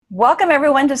Welcome,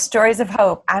 everyone, to Stories of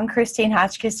Hope. I'm Christine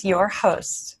Hotchkiss, your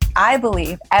host. I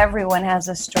believe everyone has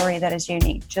a story that is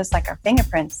unique, just like our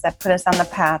fingerprints that put us on the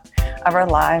path of our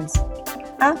lives.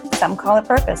 Some call it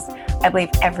purpose. I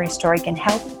believe every story can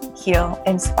help, heal,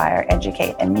 inspire,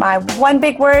 educate. And my one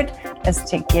big word is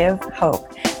to give hope.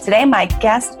 Today, my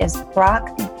guest is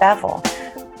Brock Bevell.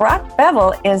 Brock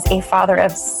Bevell is a father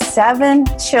of 7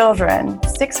 children,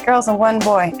 6 girls and 1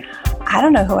 boy. I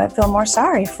don't know who I feel more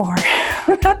sorry for.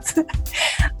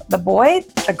 The boy,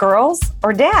 the girls,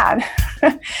 or dad.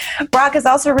 Brock is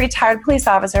also a retired police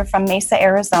officer from Mesa,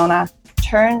 Arizona,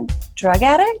 turned drug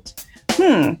addict?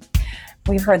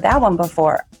 We've heard that one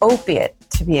before. Opiate,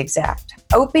 to be exact.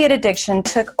 Opiate addiction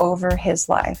took over his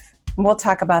life. We'll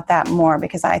talk about that more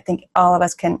because I think all of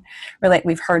us can relate.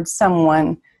 We've heard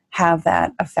someone have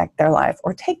that affect their life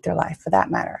or take their life for that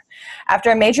matter.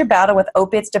 After a major battle with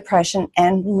opiates, depression,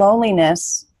 and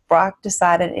loneliness, Brock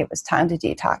decided it was time to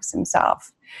detox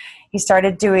himself. He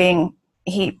started a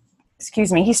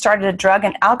drug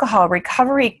and alcohol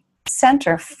recovery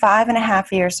center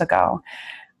 5.5 years ago,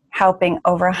 helping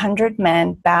over 100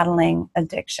 men battling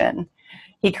addiction.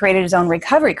 He created his own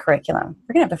recovery curriculum.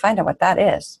 We're going to have to find out what that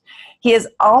is. He is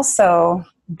also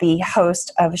the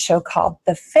host of a show called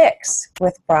The Fix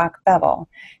with Brock Bevell.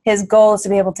 His goal is to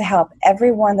be able to help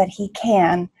everyone that he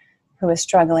can who is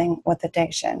struggling with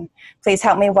addiction. Please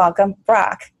help me welcome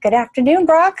Brock. Good afternoon,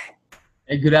 Brock.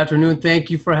 Hey, good afternoon. Thank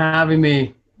you for having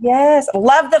me. Yes,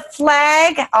 love the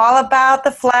flag, all about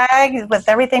the flag with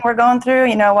everything we're going through.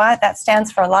 You know what? That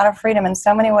stands for a lot of freedom in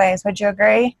so many ways. Would you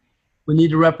agree? We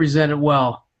need to represent it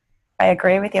well. I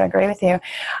agree with you.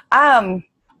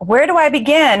 Where do I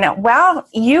begin? Well,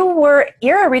 you're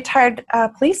a retired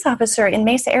police officer in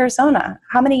Mesa, Arizona.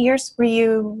 How many years were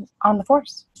you on the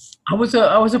force? I was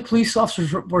a police officer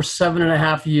for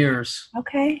 7.5 years.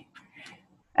 Okay,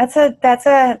 that's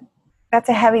a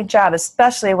heavy job,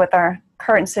 especially with our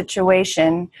current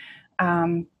situation.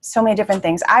 So many different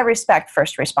things. I respect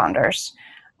first responders,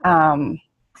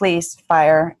 police,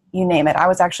 fire, you name it. I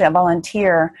was actually a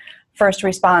volunteer first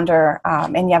responder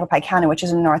in Yavapai County, which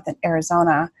is in North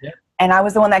Arizona. Yeah. And I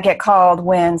was the one that get called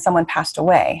when someone passed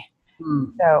away.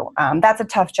 So that's a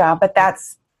tough job, but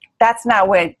that's not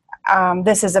what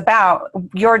this is about.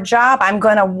 Your job, I'm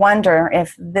going to wonder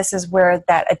if this is where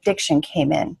that addiction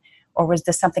came in, or was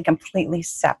this something completely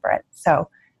separate? So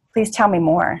please tell me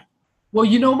more. Well,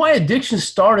 my addiction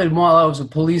started while I was a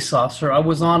police officer. I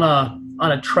was on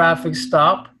a traffic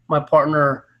stop. My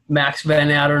partner, Max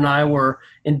Van Adder, and I were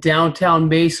in downtown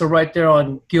Mesa, right there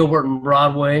on Gilbert and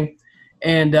Broadway,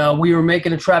 and we were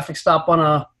making a traffic stop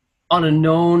on a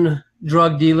known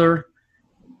drug dealer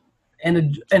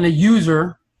and a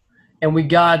user, and we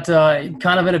got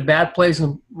kind of in a bad place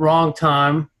and wrong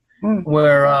time,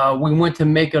 where we went to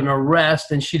make an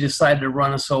arrest, and she decided to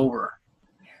run us over.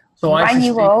 So run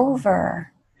you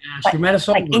over? Yeah, she ran us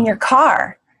over. Like in your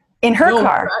car, in her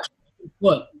car.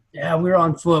 Look. Yeah, we were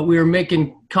on foot. We were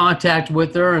making contact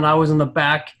with her, and I was in the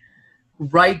back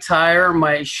right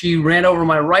tire. She ran over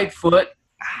my right foot,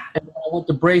 and when I went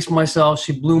to brace myself,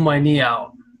 she blew my knee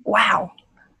out. Wow.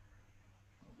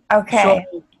 Okay.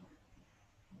 So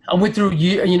I went through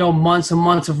months and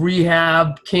months of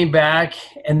rehab, came back,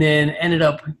 and then ended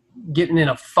up getting in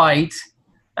a fight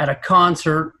at a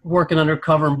concert, working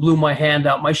undercover, and blew my hand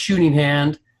out, my shooting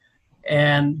hand.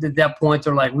 And at that point,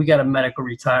 they're like, "We got to medical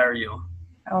retire you."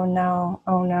 Oh no.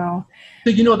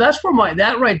 So, that's where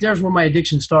that right there is where my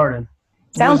addiction started.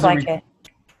 Sounds like it.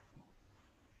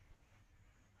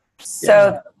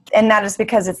 So, and that is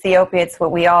because it's the opiates,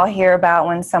 what we all hear about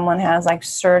when someone has like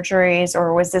surgeries,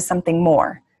 or was this something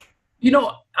more?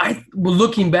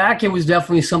 Looking back, it was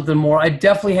definitely something more. I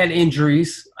definitely had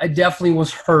injuries. I definitely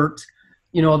was hurt.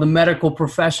 The medical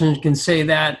profession can say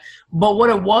that. But what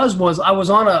it was I was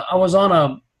on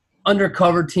a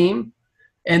undercover team.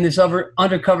 And this other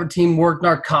undercover team worked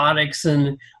narcotics,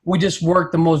 and we just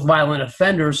worked the most violent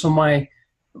offenders. So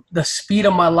the speed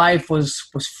of my life was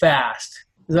fast.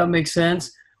 Does that make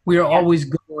sense? We were always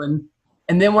going.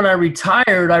 And then when I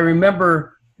retired, I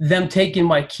remember them taking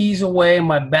my keys away,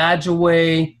 my badge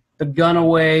away, the gun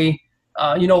away.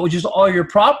 It was just all your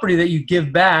property that you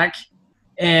give back.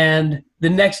 And the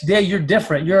next day, you're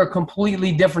different. You're a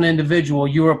completely different individual.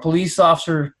 You were a police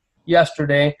officer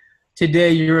yesterday.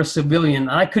 Today, you're a civilian.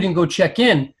 I couldn't go check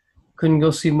in. Couldn't go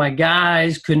see my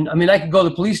guys. I could go to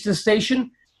the police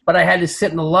station, but I had to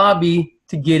sit in the lobby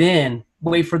to get in,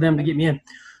 wait for them to get me in.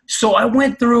 So I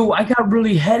got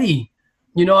really heady.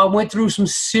 I went through some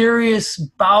serious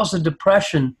bouts of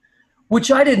depression, which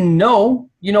I didn't know.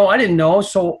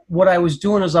 So what I was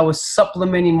doing is I was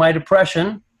supplementing my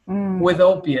depression with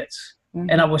opiates.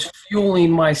 And I was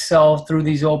fueling myself through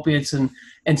these opiates and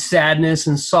sadness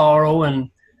and sorrow. And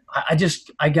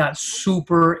I got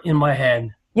super in my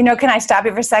head. You know, can I stop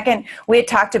you for a second? We had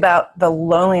talked about the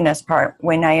loneliness part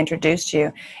when I introduced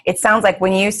you. It sounds like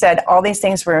when you said all these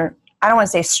things were, I don't want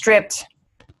to say stripped,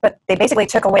 but they basically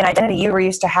took away an identity you were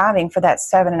used to having for that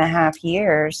 7.5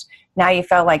 years. Now you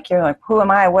felt like you're like, who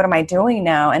am I? What am I doing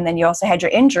now? And then you also had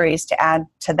your injuries to add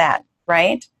to that,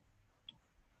 right?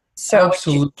 So,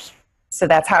 absolutely. So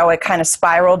that's how it kind of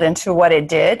spiraled into what it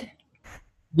did?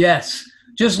 Yes.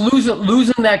 Just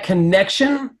losing that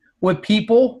connection with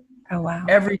people. Oh, wow.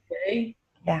 Every day.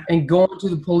 Yeah. And going to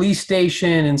the police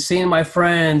station and seeing my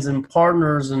friends and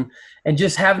partners and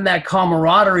just having that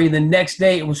camaraderie. The next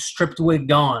day it was stripped away,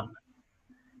 gone.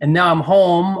 And now I'm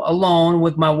home alone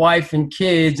with my wife and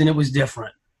kids, and it was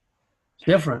different. It's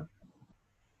different.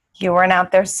 You weren't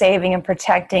out there saving and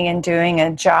protecting and doing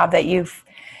a job that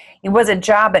it was a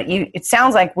job, but it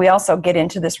sounds like we also get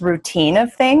into this routine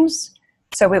of things.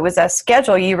 So it was a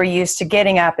schedule you were used to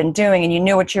getting up and doing, and you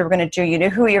knew what you were going to do. You knew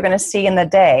who you were going to see in the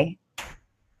day.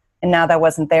 And now that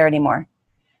wasn't there anymore.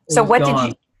 So what did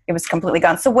you, it was completely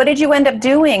gone. So what did you end up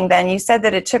doing then? You said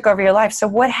that it took over your life. So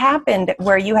what happened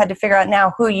where you had to figure out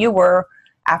now who you were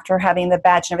after having the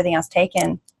badge and everything else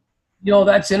taken? You know,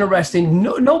 that's interesting.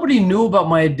 Nobody knew about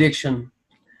my addiction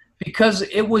because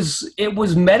it was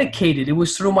medicated. It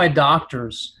was through my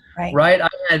doctors. Right.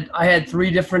 I had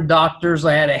 3 different doctors.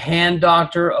 I had a hand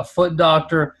doctor, a foot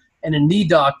doctor, and a knee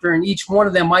doctor. And each one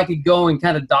of them I could go and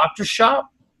kind of doctor shop.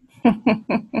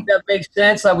 That makes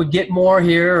sense. I would get more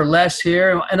here or less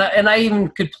here. And I even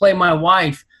could play my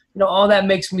wife. You know, oh, that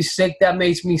makes me sick. That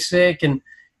makes me sick.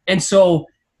 And so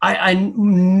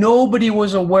nobody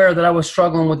was aware that I was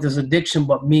struggling with this addiction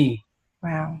but me.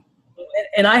 Wow.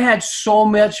 And I had so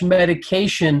much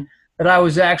medication that I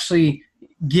was actually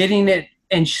getting it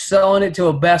and selling it to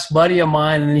a best buddy of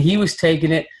mine, and he was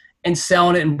taking it and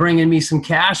selling it and bringing me some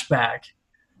cash back.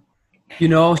 You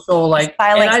know, so like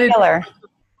silent killer.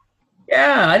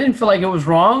 Yeah, I didn't feel like it was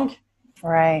wrong.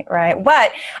 Right.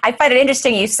 But I find it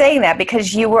interesting you saying that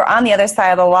because you were on the other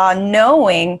side of the law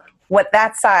knowing what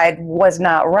that side was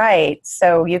not right.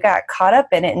 So you got caught up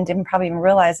in it and didn't probably even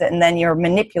realize it, and then you're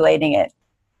manipulating it.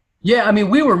 Yeah, I mean,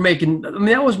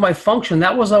 that was my function.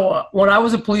 That was when I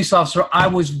was a police officer, I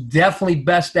was definitely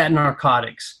best at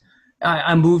narcotics.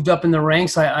 I moved up in the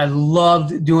ranks. I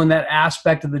loved doing that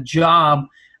aspect of the job.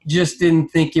 Just didn't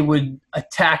think it would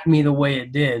attack me the way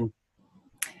it did.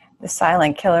 The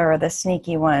silent killer or the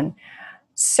sneaky one.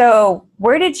 So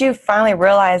where did you finally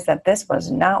realize that this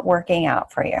was not working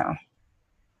out for you?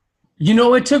 You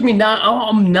know, it took me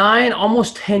 9,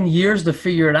 almost 10 years to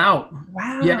figure it out.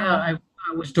 Wow. Yeah,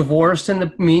 I was divorced in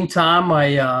the meantime.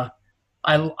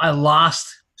 I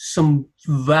lost some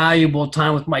valuable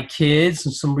time with my kids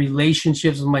and some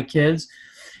relationships with my kids.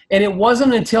 And it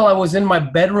wasn't until I was in my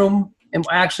bedroom, and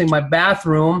actually my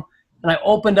bathroom, and I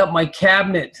opened up my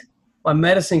cabinet, my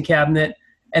medicine cabinet,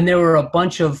 and there were a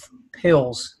bunch of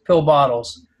pill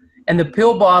bottles. And the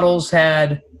pill bottles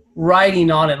had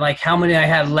writing on it, like how many I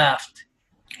had left.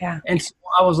 Yeah. And so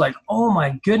I was like, oh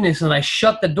my goodness. And I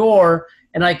shut the door,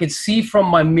 and I could see from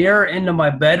my mirror into my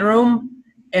bedroom,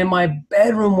 and my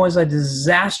bedroom was a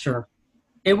disaster.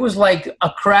 It was like a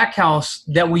crack house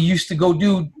that we used to go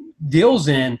do deals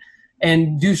in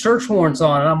and do search warrants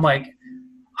on. And I'm like,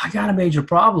 I got a major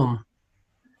problem.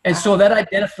 And so that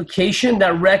identification,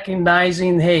 that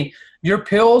recognizing, hey, your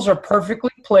pills are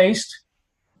perfectly placed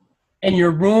and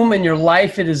your room and your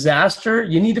life a disaster,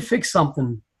 you need to fix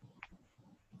something.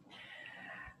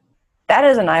 That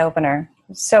is an eye-opener.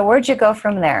 So where'd you go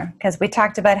from there? Because we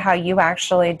talked about how you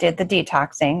actually did the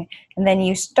detoxing, and then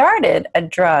you started a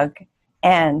drug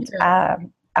and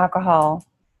alcohol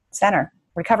center,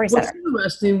 recovery center. What's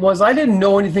interesting was I didn't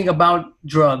know anything about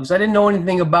drugs. I didn't know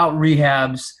anything about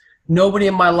rehabs. Nobody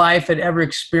in my life had ever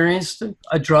experienced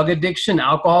a drug addiction,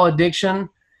 alcohol addiction.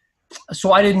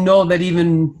 So I didn't know that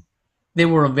even they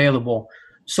were available.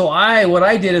 So what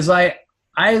I did is I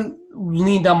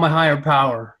leaned on my higher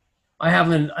power. I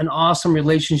have an awesome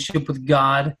relationship with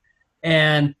God,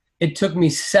 and it took me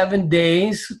 7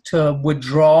 days to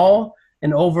withdraw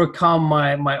and overcome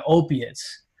my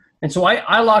opiates. And so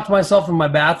I locked myself in my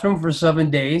bathroom for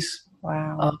 7 days.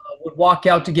 Wow. Would walk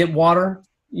out to get water,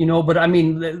 but I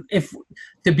mean, if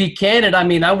to be candid, I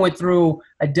mean, I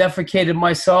defecated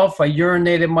myself, I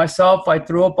urinated myself, I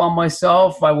threw up on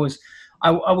myself, I was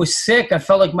sick, I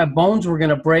felt like my bones were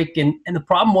gonna break, and the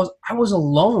problem was I was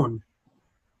alone.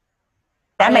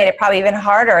 That made it probably even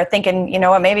harder, thinking, you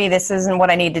know what, maybe this isn't what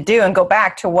I need to do, and go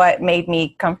back to what made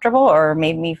me comfortable or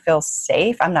made me feel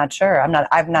safe. I'm not sure.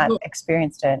 I've not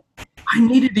experienced it. I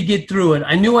needed to get through it.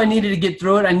 I knew I needed to get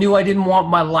through it. I knew I didn't want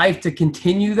my life to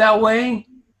continue that way.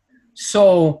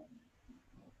 So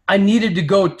I needed to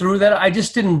go through that. I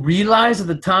just didn't realize at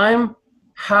the time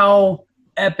how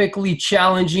epically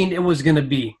challenging it was going to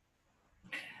be.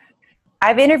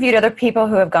 I've interviewed other people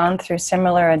who have gone through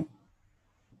similar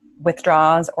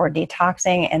withdrawals or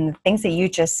detoxing, and the things that you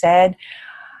just said,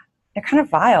 they're kind of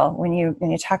vile when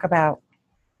you talk about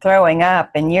throwing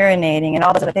up and urinating and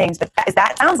all those other things. But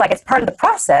that sounds like it's part of the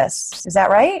process. Is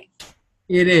that right?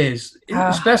 It is.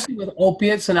 Especially with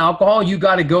opiates and alcohol, you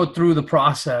got to go through the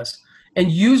process.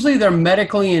 And usually they're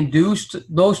medically induced.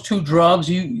 Those two drugs,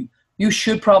 you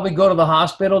should probably go to the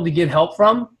hospital to get help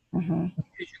from. Mm-hmm.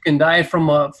 You can die from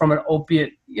an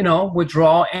opiate,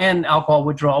 withdrawal and alcohol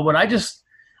withdrawal. But I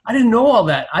didn't know all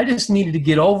that. I just needed to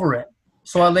get over it.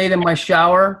 So I laid in my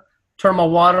shower, turned my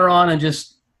water on, and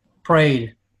just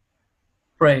prayed.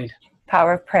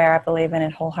 Power of prayer. I believe in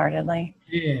it wholeheartedly.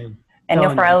 Yeah. And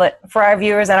for our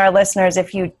viewers and our listeners,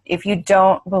 if you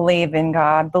don't believe in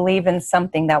God, believe in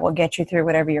something that will get you through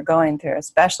whatever you're going through,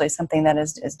 especially something that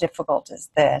is as difficult as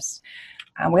this.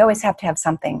 We always have to have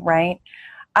something, right?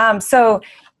 So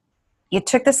you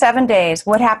took the 7 days.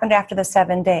 What happened after the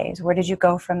 7 days? Where did you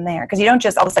go from there? Because you don't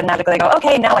just all of a sudden magically go,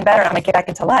 okay, now I'm better, I'm going to get back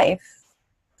into life.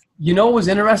 You know what was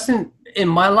interesting? In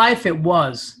my life, it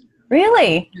was.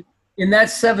 Really? In that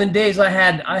 7 days, I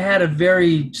had a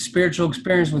very spiritual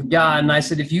experience with God. And I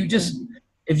said, if you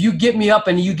get me up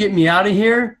and you get me out of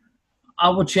here, I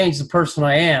will change the person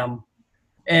I am.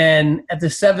 And at the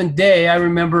 7th day, I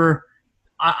remember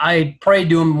I prayed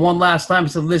to him one last time. I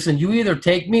said, listen, you either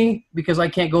take me because I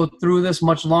can't go through this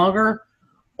much longer,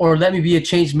 or let me be a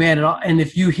changed man. And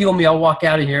if you heal me, I'll walk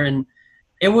out of here. And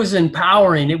it was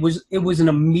empowering. It was an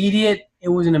immediate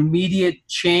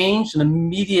change, an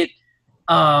immediate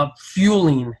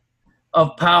fueling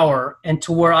of power. And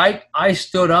to where I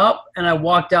stood up and I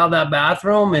walked out of that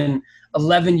bathroom, and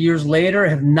 11 years later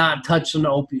have not touched an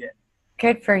opiate.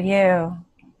 Good for you.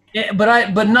 Yeah,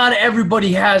 but not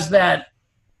everybody has that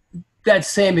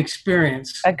same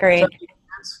experience. Agreed.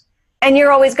 And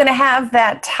you're always going to have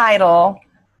that title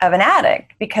of an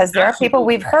addict, because there Absolutely. Are people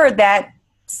we've heard that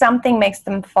something makes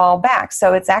them fall back.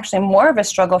 So it's actually more of a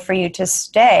struggle for you to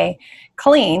stay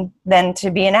clean than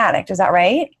to be an addict. Is that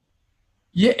right?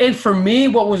 Yeah. And for me,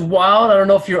 what was wild, I don't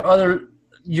know if your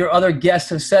other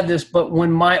guests have said this, but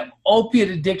when my opiate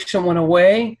addiction went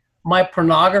away, my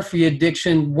pornography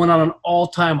addiction went on an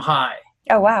all-time high.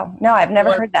 Oh, wow. No, I've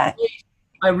never heard that.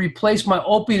 I replaced my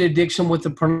opiate addiction with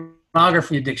the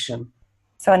pornography addiction.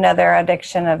 So another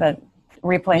addiction of a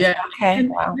replacement. Yeah, okay.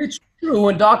 Wow. It's true.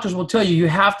 And doctors will tell you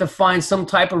have to find some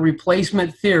type of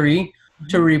replacement theory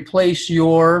to replace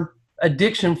your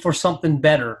addiction for something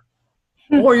better.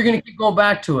 Or you're going to keep going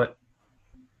back to it.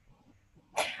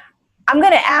 I'm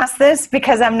going to ask this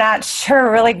because I'm not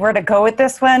sure really where to go with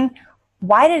this one.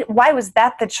 Why was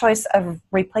that the choice of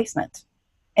replacement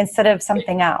instead of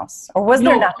something else? Or was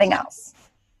there nothing else?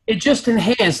 It just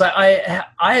enhanced. I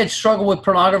had struggled with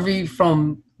pornography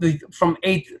from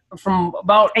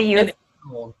about 8 years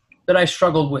old that I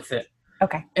struggled with it.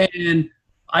 Okay. And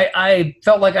I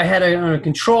felt like I had it under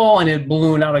control, and it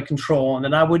ballooned out of control. And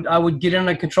then I would get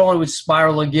under control and it would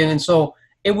spiral again. And so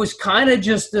it was kind of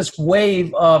just this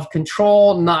wave of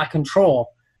control, not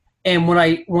control. And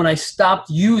when I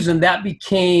stopped using, that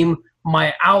became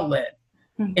my outlet.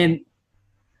 Mm-hmm. And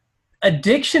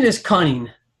addiction is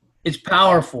cunning. It's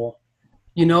powerful.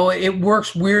 It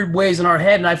works weird ways in our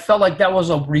head. And I felt like that was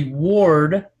a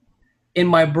reward in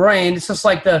my brain. It's just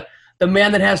like the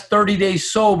man that has 30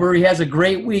 days sober, he has a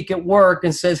great week at work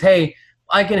and says, hey,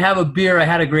 I can have a beer. I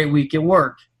had a great week at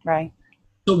work. Right.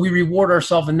 So we reward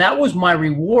ourselves. And that was my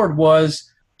reward,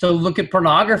 was to look at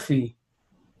pornography,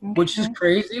 which is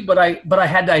crazy, but I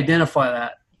had to identify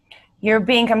that. You're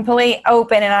being completely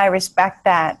open, and I respect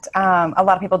that. A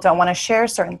lot of people don't want to share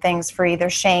certain things for either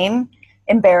shame,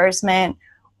 embarrassment,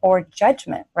 or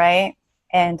judgment, right?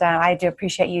 And I do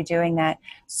appreciate you doing that.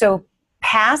 So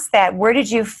past that, where did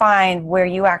you find where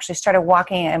you actually started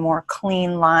walking a more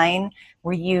clean line,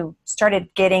 where you started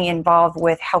getting involved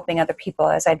with helping other people?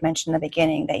 As I'd mentioned in the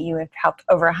beginning, that you have helped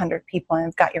over 100 people and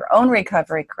have got your own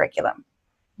recovery curriculum.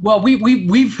 Well,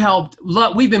 we've helped.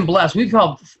 We've been blessed. We've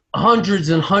helped hundreds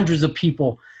and hundreds of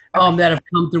people that have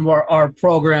come through our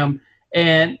program.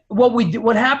 And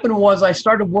what happened was I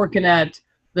started working at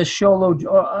the Show Low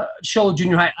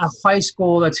Junior High, a high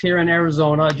school that's here in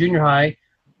Arizona, junior high,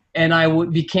 and I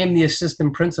became the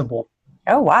assistant principal.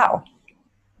 Oh, wow.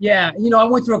 Yeah, I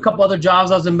went through a couple other jobs.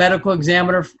 I was a medical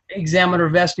examiner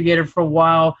investigator for a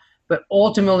while, but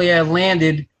ultimately I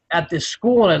landed at this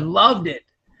school and I loved it.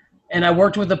 And I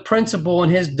worked with a principal,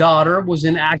 and his daughter was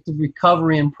in active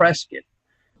recovery in Prescott.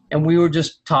 And we were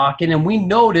just talking, and we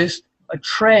noticed a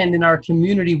trend in our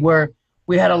community where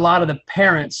we had a lot of the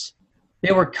parents,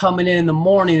 they were coming in the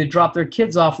morning to drop their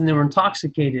kids off, and they were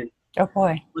intoxicated. Oh,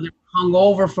 boy. Or they were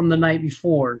hungover from the night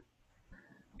before.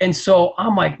 And so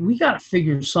I'm like, we got to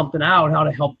figure something out, how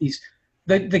to help these.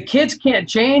 The kids can't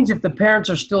change if the parents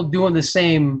are still doing the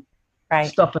same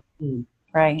stuff at home.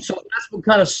 Right. So that's what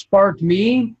kind of sparked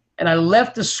me. And I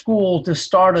left the school to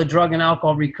start a drug and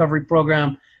alcohol recovery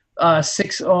program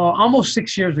almost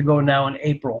 6 years ago now in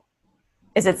April.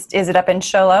 Is it up in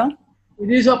Show Low?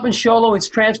 It is up in Show Low. It's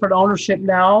transferred ownership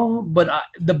now, but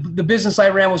the business I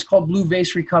ran was called Blue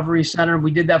Vase Recovery Center.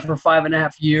 We did that for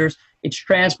 5.5 years. It's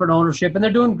transferred ownership, and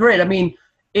they're doing great. I mean,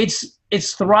 it's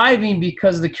thriving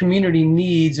because the community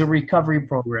needs a recovery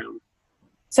program.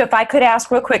 So if I could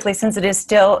ask real quickly, since it is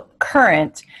still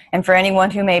current, and for anyone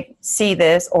who may see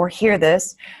this or hear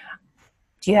this,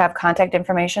 do you have contact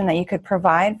information that you could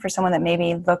provide for someone that may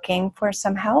be looking for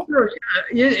some help? Sure,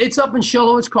 yeah. It's up in Show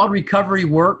Low. It's called Recovery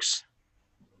Works.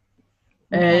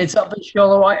 And it's up in Show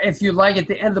Low. If you'd like, at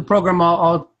the end of the program,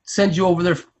 I'll send you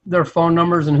over their phone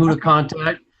numbers and who to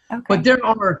contact. Okay. But there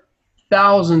are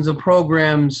thousands of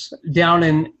programs down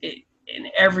in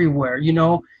everywhere, you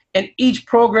know, and each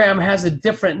program has a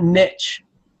different niche.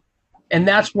 And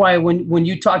that's why when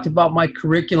you talked about my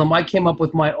curriculum, I came up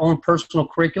with my own personal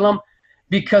curriculum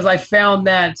because I found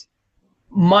that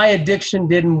my addiction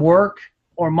didn't work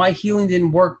or my healing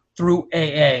didn't work through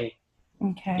AA.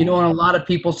 Okay. You know, and a lot of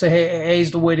people say, hey, AA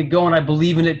is the way to go, and I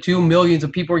believe in it too. Millions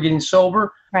of people are getting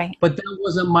sober. Right. But that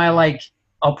wasn't my,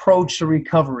 approach to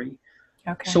recovery.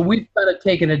 Okay. So we've kind of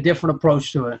taken a different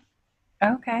approach to it.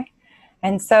 Okay.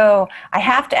 And so I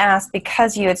have to ask,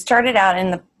 because you had started out in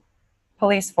the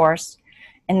police force,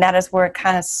 and that is where it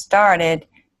kind of started,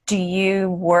 do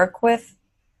you work with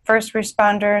first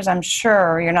responders? I'm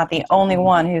sure you're not the only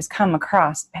one who's come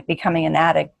across becoming an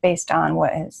addict based on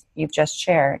what you've just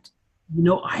shared. You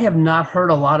know, I have not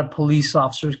heard a lot of police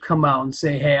officers come out and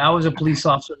say, hey, I was a police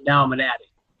officer, now I'm an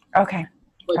addict. Okay.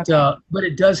 But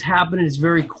it does happen, and it's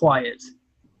very quiet,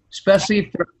 especially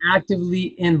if they're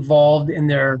actively involved in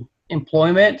their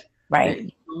employment. Right.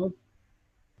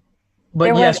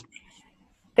 But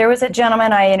there was a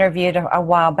gentleman I interviewed a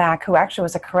while back who actually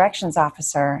was a corrections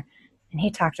officer, and he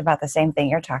talked about the same thing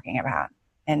you're talking about,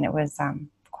 and it was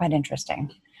quite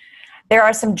interesting. There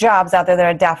are some jobs out there that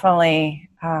are definitely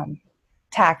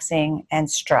taxing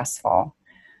and stressful.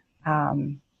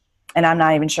 And I'm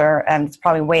not even sure, and it's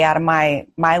probably way out of my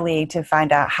league to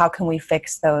find out how can we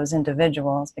fix those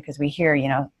individuals, because we hear, you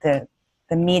know, the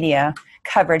media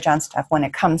coverage on stuff when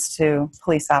it comes to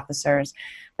police officers.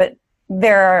 But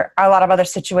there are a lot of other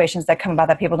situations that come about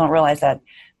that people don't realize, that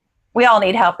we all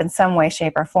need help in some way,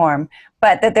 shape, or form,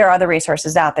 but that there are other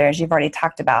resources out there, as you've already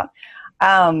talked about.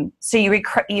 So you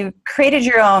created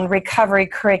your own recovery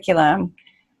curriculum.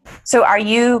 So are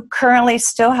you currently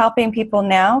still helping people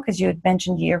now? Because you had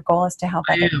mentioned your goal is to help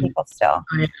other people still.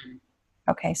 I am.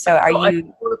 Okay, so are you...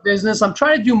 I'm a business. I'm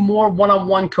trying to do more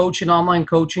one-on-one coaching, online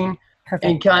coaching. Perfect.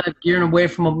 And kind of gearing away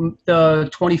from the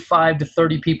 25 to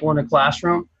 30 people in a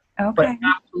classroom. Okay. But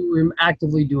absolutely, I'm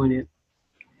actively doing it.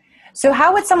 So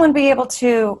how would someone be able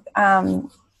to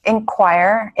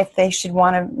inquire if they should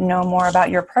want to know more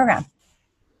about your program?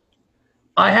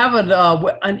 I have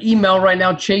an email right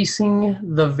now,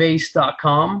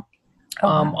 chasingthevase.com.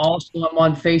 Also, I'm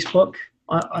on Facebook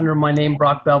under my name,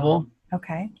 Brock Bevel.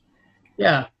 Okay.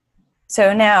 Yeah.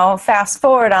 So now, fast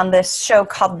forward on this show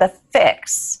called The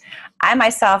Fix. I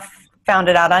myself found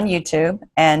it out on YouTube.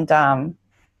 And tell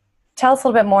us a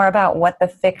little bit more about what The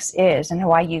Fix is and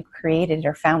why you created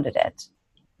or founded it.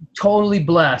 Totally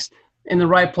blessed. In the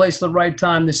right place at the right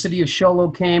time. The city of Show Low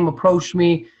came, approached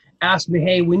me, asked me,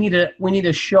 hey, we need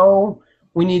a show.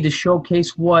 We need to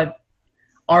showcase what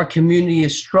our community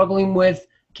is struggling with.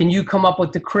 Can you come up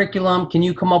with the curriculum? Can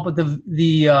you come up with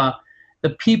the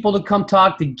people to come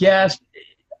talk, the guests?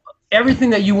 Everything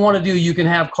that you want to do, you can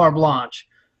have carte blanche.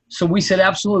 So we said,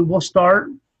 absolutely, we'll start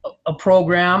a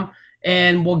program,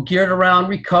 and we'll gear it around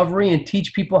recovery and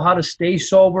teach people how to stay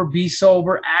sober, be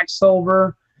sober, act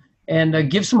sober,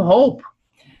 and give some hope,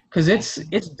 because it's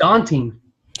daunting.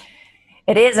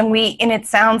 It is, and it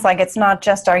sounds like it's not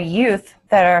just our youth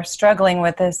that are struggling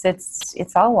with this.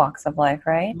 It's all walks of life,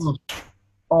 right?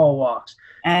 All walks,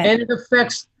 and it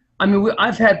affects. I mean,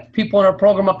 I've had people in our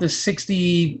program up to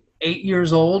 68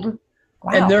 years old,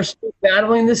 wow. And they're still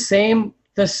battling the same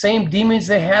demons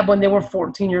they had when they were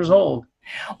 14 years old.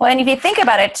 Well, and if you think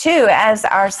about it too, as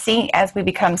we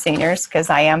become seniors, because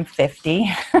I am 50,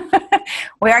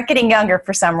 we aren't getting younger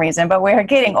for some reason, but we are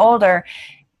getting older.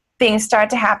 Things start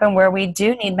to happen where we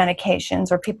do need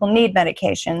medications, or people need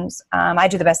medications. I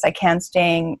do the best I can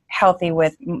staying healthy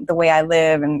with the way I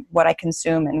live and what I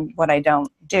consume and what I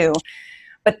don't do.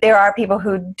 But there are people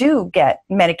who do get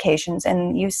medications,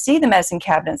 and you see the medicine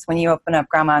cabinets when you open up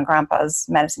Grandma and Grandpa's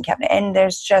medicine cabinet, and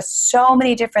there's just so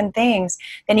many different things.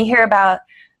 Then you hear about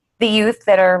the youth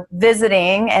that are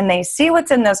visiting, and they see what's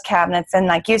in those cabinets, and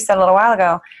like you said a little while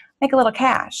ago, make a little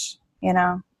cash,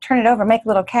 turn it over, make a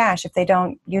little cash if they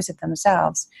don't use it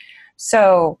themselves.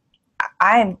 So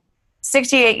I'm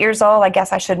 68 years old. I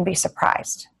guess I shouldn't be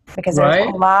surprised, because there's a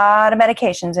lot of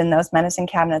medications in those medicine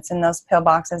cabinets, in those pill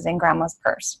boxes, in Grandma's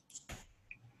purse.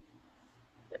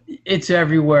 It's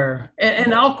everywhere.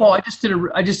 And alcohol. I just did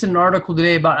an article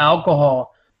today about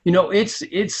alcohol.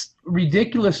 It's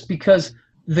ridiculous because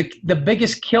the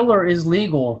biggest killer is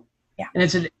legal. Yeah. And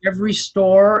it's at every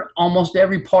store, almost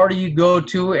every party you go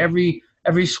to, every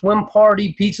swim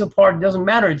party, pizza party, doesn't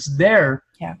matter. It's there.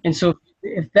 Yeah. And so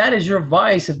if that is your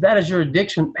vice, if that is your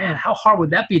addiction, man, how hard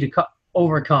would that be to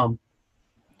overcome?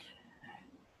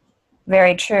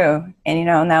 Very true. And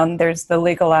now there's the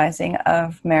legalizing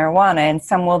of marijuana,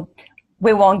 and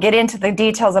we won't get into the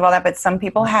details of all that, but some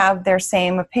people have their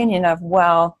same opinion of,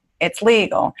 well, it's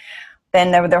legal.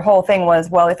 Then their whole thing was,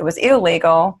 well, if it was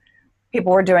illegal,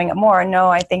 people were doing it more. No,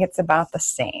 I think it's about the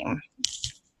same.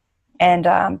 And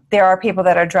there are people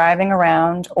that are driving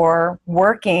around or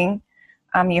working.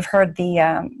 You've heard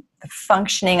the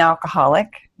functioning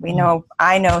alcoholic.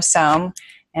 I know some.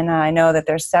 And I know that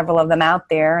there's several of them out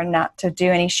there, and not to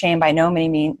do any shame by no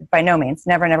means.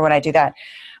 Never would I do that.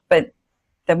 But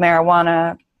the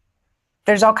marijuana,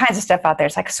 there's all kinds of stuff out there.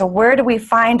 It's like, so where do we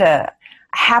find a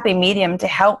happy medium to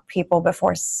help people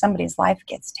before somebody's life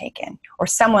gets taken? Or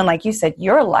someone, like you said,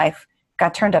 your life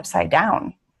got turned upside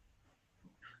down.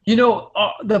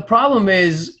 The problem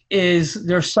is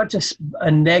there's such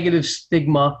a negative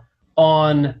stigma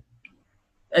on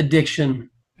addiction.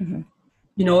 Mm-hmm.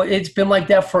 It's been like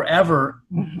that forever,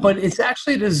 mm-hmm. but it's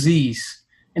actually a disease.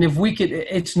 And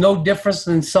it's no difference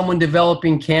than someone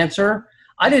developing cancer.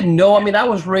 I didn't know. I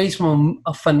was raised from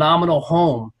a phenomenal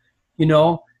home.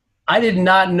 I did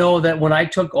not know that when I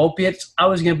took opiates, I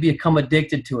was going to become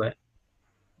addicted to it.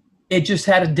 It just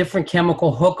had a different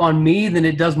chemical hook on me than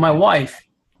it does my wife.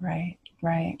 Right.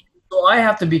 So I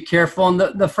have to be careful.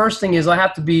 And the first thing is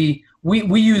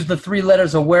we use the 3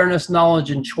 letters: awareness,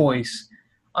 knowledge, and choice.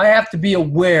 I have to be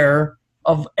aware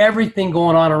of everything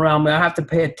going on around me. I have to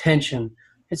pay attention.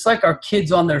 It's like our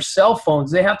kids on their cell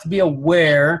phones. They have to be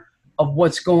aware of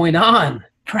what's going on.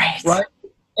 Right.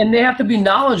 And they have to be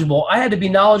knowledgeable. I had to be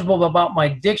knowledgeable about my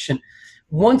addiction.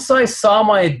 Once I saw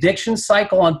my addiction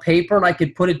cycle on paper and I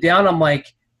could put it down, I'm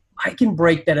like, I can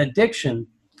break that addiction.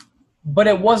 But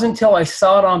it wasn't until I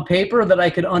saw it on paper that I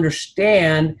could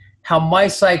understand how my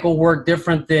cycle worked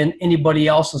different than anybody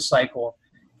else's cycle.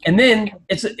 And then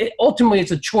ultimately it's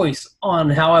a choice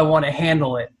on how I want to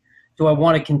handle it. Do I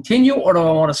want to continue, or do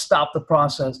I want to stop the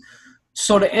process?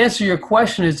 So to answer your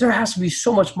question is, there has to be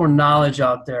so much more knowledge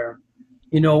out there,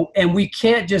 and we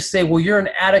can't just say, well, you're an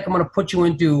addict, I'm going to put you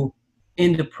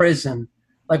into prison.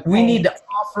 Like, we need to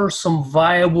offer some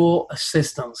viable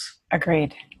assistance.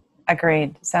 Agreed.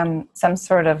 Some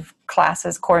sort of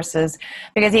classes, courses,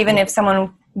 because even if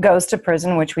someone goes to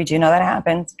prison, which we do know that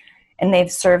happens, and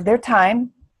they've served their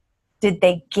time, did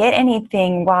they get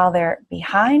anything while they're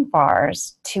behind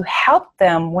bars to help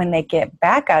them when they get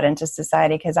back out into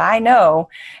society? Because I know,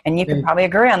 and you can probably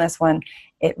agree on this one,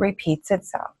 it repeats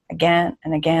itself again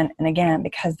and again and again,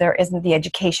 because there isn't the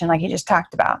education like you just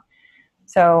talked about.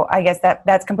 So I guess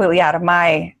that's completely out of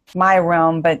my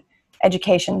realm, but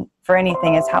education for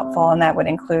anything is helpful, and that would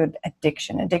include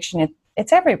addiction. Addiction,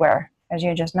 it's everywhere, as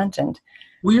you just mentioned.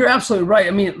 Well, you're absolutely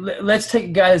right. Let's take a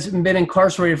guy that's been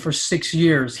incarcerated for 6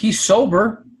 years. He's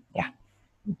sober. Yeah.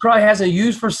 He probably hasn't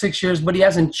used for 6 years, but he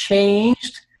hasn't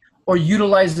changed or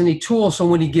utilized any tools. So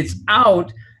when he gets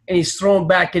out and he's thrown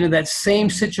back into that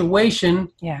same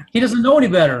situation, he doesn't know any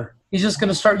better. He's just going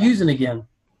to start using again.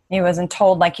 He wasn't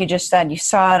told, like you just said. You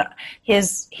saw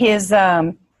his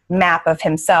map of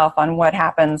himself on what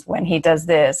happens when he does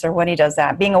this or when he does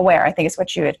that. Being aware, I think is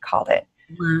what you had called it.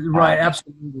 Right,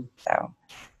 absolutely.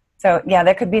 So yeah,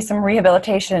 there could be some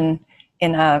rehabilitation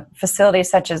in a facility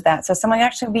such as that. So someone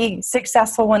actually be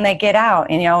successful when they get out.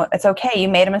 And, it's okay. You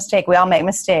made a mistake. We all make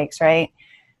mistakes, right?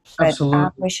 But, absolutely.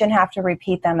 We shouldn't have to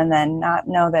repeat them and then not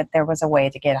know that there was a way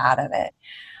to get out of it.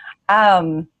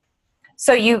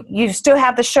 So you still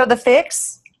have the show The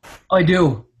Fix? I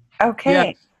do.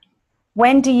 Okay.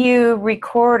 When do you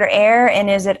record or air, and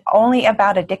is it only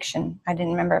about addiction? I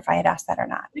didn't remember if I had asked that or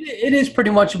not. It is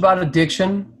pretty much about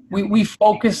addiction. We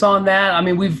focus on that. I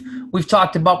mean, we've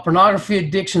talked about pornography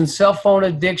addiction, cell phone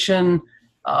addiction,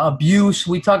 abuse.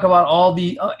 We talk about all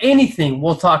the anything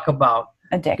we'll talk about.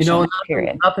 Addiction,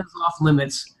 period. Nothing's off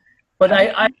limits. But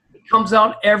it comes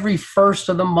out every first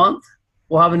of the month.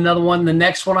 We'll have another one. The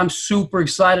next one I'm super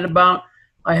excited about.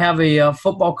 I have a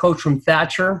football coach from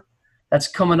Thatcher that's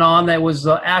coming on. That was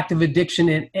active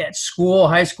addiction at school,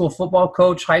 high school football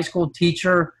coach, high school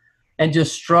teacher, and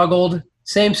just struggled.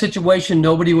 Same situation.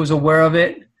 Nobody was aware of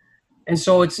it. And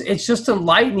so it's just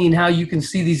enlightening how you can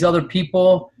see these other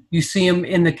people. You see them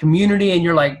in the community and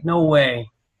you're like, no way.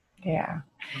 Yeah.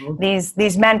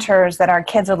 These mentors that our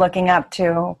kids are looking up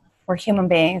to, we're human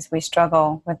beings. We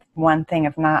struggle with one thing,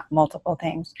 if not multiple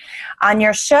things. On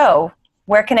your show,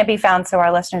 where can it be found so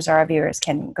our listeners or our viewers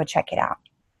can go check it out?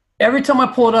 Every time I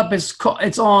pull it up, it's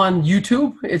on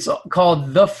YouTube. It's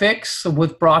called The Fix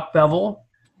with Brock Bevel.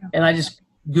 And I just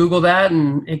Google that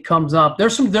and it comes up.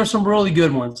 There's some really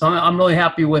good ones. I'm really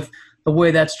happy with the way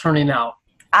that's turning out.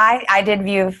 I did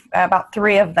view about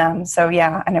 3 of them. So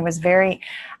yeah, and I was very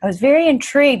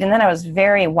intrigued, and then I was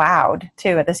very wowed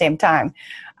too at the same time.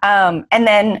 And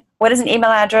then what is an email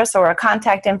address or a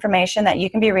contact information that you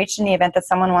can be reached in the event that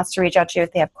someone wants to reach out to you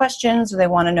if they have questions or they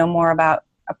want to know more about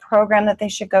a program that they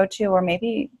should go to, or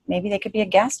maybe they could be a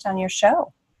guest on your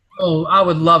show? Oh, I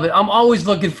would love it. I'm always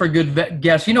looking for good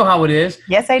guests. You know how it is.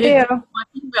 Yes, I do. My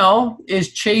email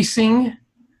is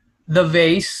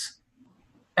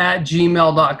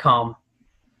chasingthevase@gmail.com.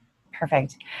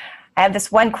 Perfect. I have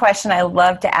this one question I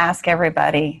love to ask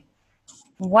everybody.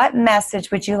 What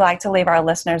message would you like to leave our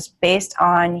listeners based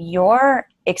on your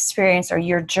experience or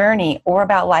your journey, or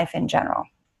about life in general?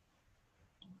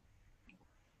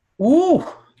 Ooh.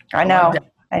 I know.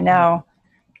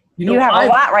 You have a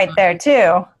lot right there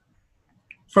too.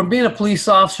 From being a police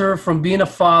officer, from being a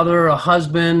father, a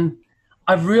husband,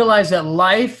 I've realized that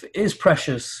life is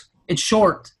precious. It's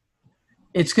short.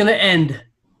 It's going to end.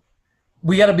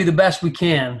 We got to be the best we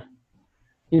can.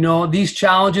 These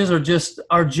challenges are just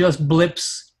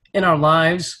blips in our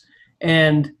lives,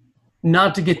 and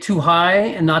not to get too high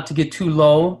and not to get too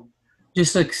low.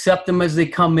 Just accept them as they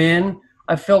come in.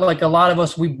 I feel like a lot of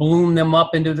us, we bloom them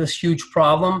up into this huge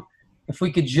problem. If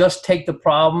we could just take the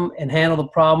problem and handle the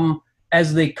problem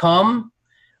as they come,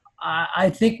 I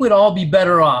think we'd all be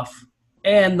better off.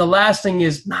 And the last thing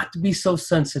is not to be so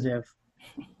sensitive.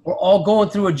 We're all going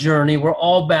through a journey. We're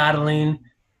all battling.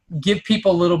 Give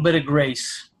people a little bit of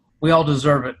grace. We all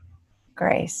deserve it.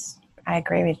 Grace. I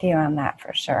agree with you on that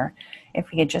for sure.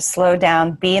 If we could just slow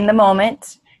down, be in the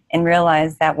moment, and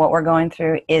realize that what we're going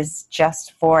through is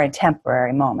just for a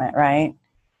temporary moment, right?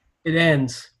 It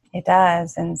ends. It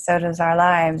does, and so does our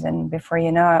lives. And before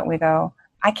you know it, we go,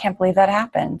 I can't believe that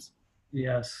happened.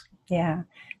 Yes. Yeah.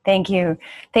 Thank you.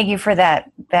 Thank you for that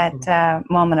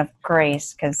moment of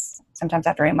grace, because sometimes I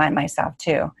have to remind myself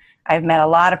too. I've met a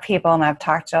lot of people, and I've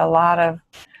talked to a lot of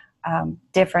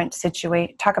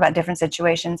talk about different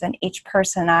situations, and each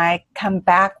person I come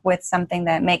back with something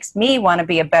that makes me want to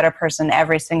be a better person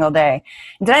every single day.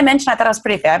 And did I mention I thought I was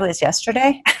pretty fabulous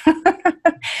yesterday?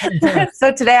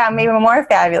 So today I'm even more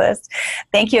fabulous.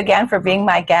 Thank you again for being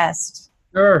my guest.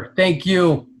 Sure. Thank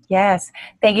you. Yes.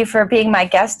 Thank you for being my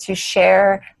guest to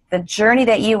share the journey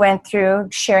that you went through,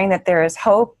 sharing that there is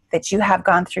hope, that you have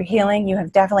gone through healing. You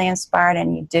have definitely inspired,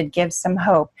 and you did give some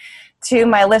hope. To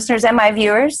my listeners and my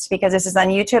viewers, because this is on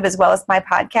YouTube as well as my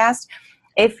podcast,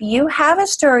 if you have a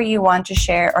story you want to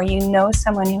share, or you know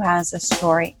someone who has a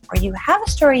story, or you have a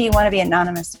story you want to be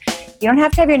anonymous, you don't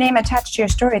have to have your name attached to your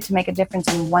story to make a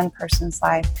difference in one person's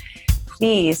life.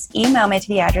 Please email me to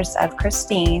the address of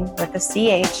Christine with a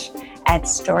CH at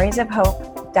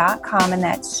storiesofhope.com, and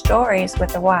that's stories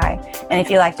with a Y. And if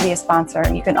you'd like to be a sponsor,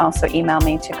 you can also email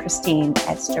me to Christine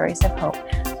at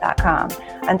storiesofhope.com.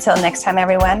 Until next time,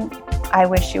 everyone, I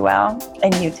wish you well,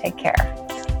 and you take care.